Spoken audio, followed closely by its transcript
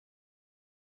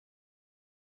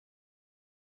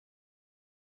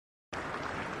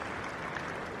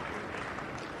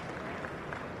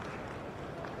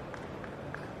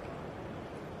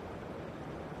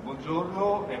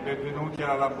Buongiorno e benvenuti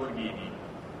alla Lamborghini.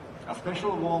 A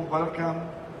special warm welcome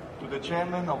to the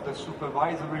chairman of the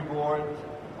supervisory board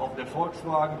of the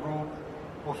Volkswagen Group,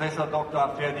 Professor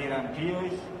Dr. Ferdinand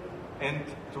Piech, and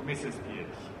to Mrs.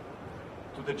 Piech.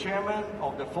 To the chairman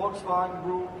of the Volkswagen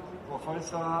Group,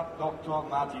 Professor Dr.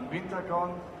 Martin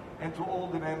Winterkorn, and to all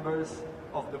the members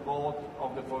of the board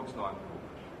of the Volkswagen Group.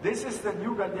 This is the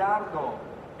new Gallardo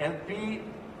LP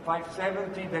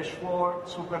 570-4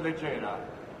 Superleggera,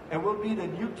 and will be the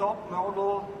new top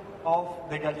model of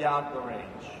the Gallardo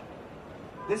range.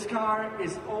 This car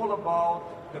is all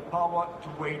about the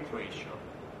power-to-weight ratio.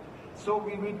 So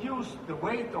we reduced the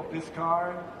weight of this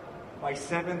car by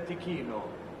 70 kilo,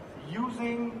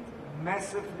 using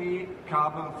massively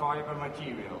carbon fiber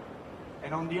material.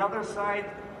 And on the other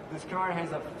side, this car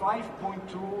has a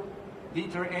 5.2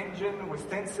 liter engine with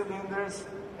 10 cylinders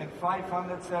and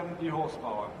 570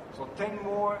 horsepower. So 10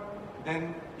 more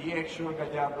than the actual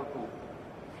Gallardo Coupe.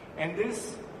 And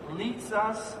this leads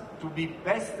us to be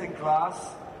best in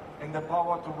class in the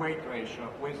power-to-weight ratio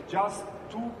with just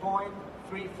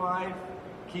 2.35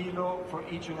 kilo for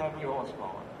each and every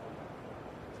horsepower.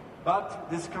 But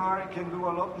this car can do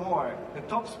a lot more. The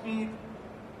top speed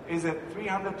is at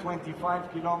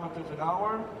 325 kilometers an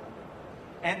hour,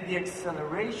 and the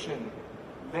acceleration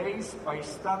lays by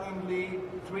stunningly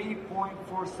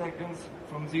 3.4 seconds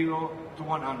from 0 to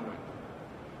 100.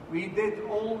 We did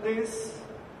all this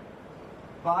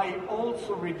by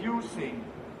also reducing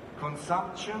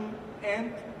consumption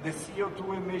and the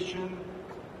CO2 emission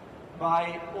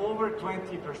by over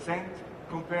 20%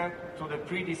 compared to the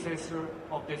predecessor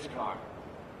of this car.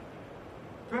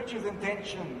 Purchase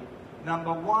intention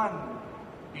number one,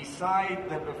 beside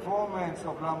the performance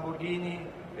of Lamborghini,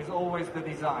 is always the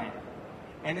design.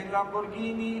 And in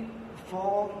Lamborghini,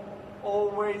 form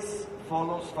always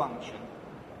follows function.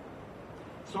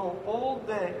 So all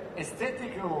the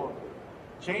aesthetical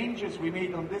changes we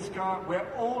made on this car were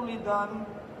only done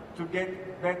to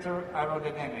get better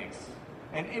aerodynamics.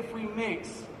 And if we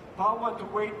mix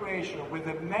power-to-weight ratio with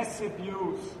a massive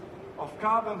use of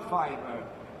carbon fiber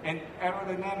and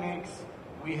aerodynamics,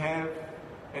 we have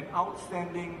an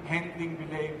outstanding handling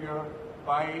behavior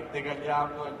by the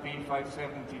Gallardo LP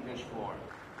 570-4.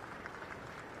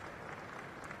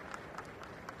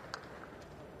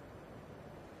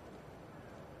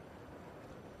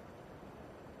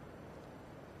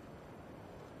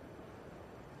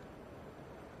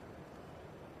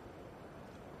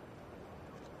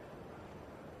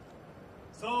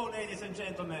 So, ladies and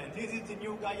gentlemen, this is the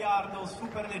new Gallardo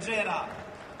Superleggera.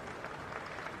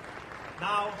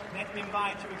 Now, let me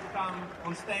invite you to come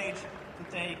on stage to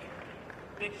take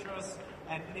pictures,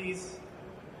 and please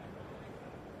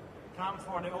come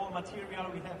for the all material.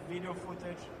 We have video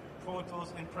footage,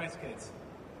 photos, and press kits.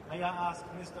 May I ask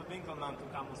Mr. Winkelmann to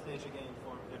come on stage again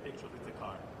for the picture with the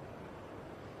car.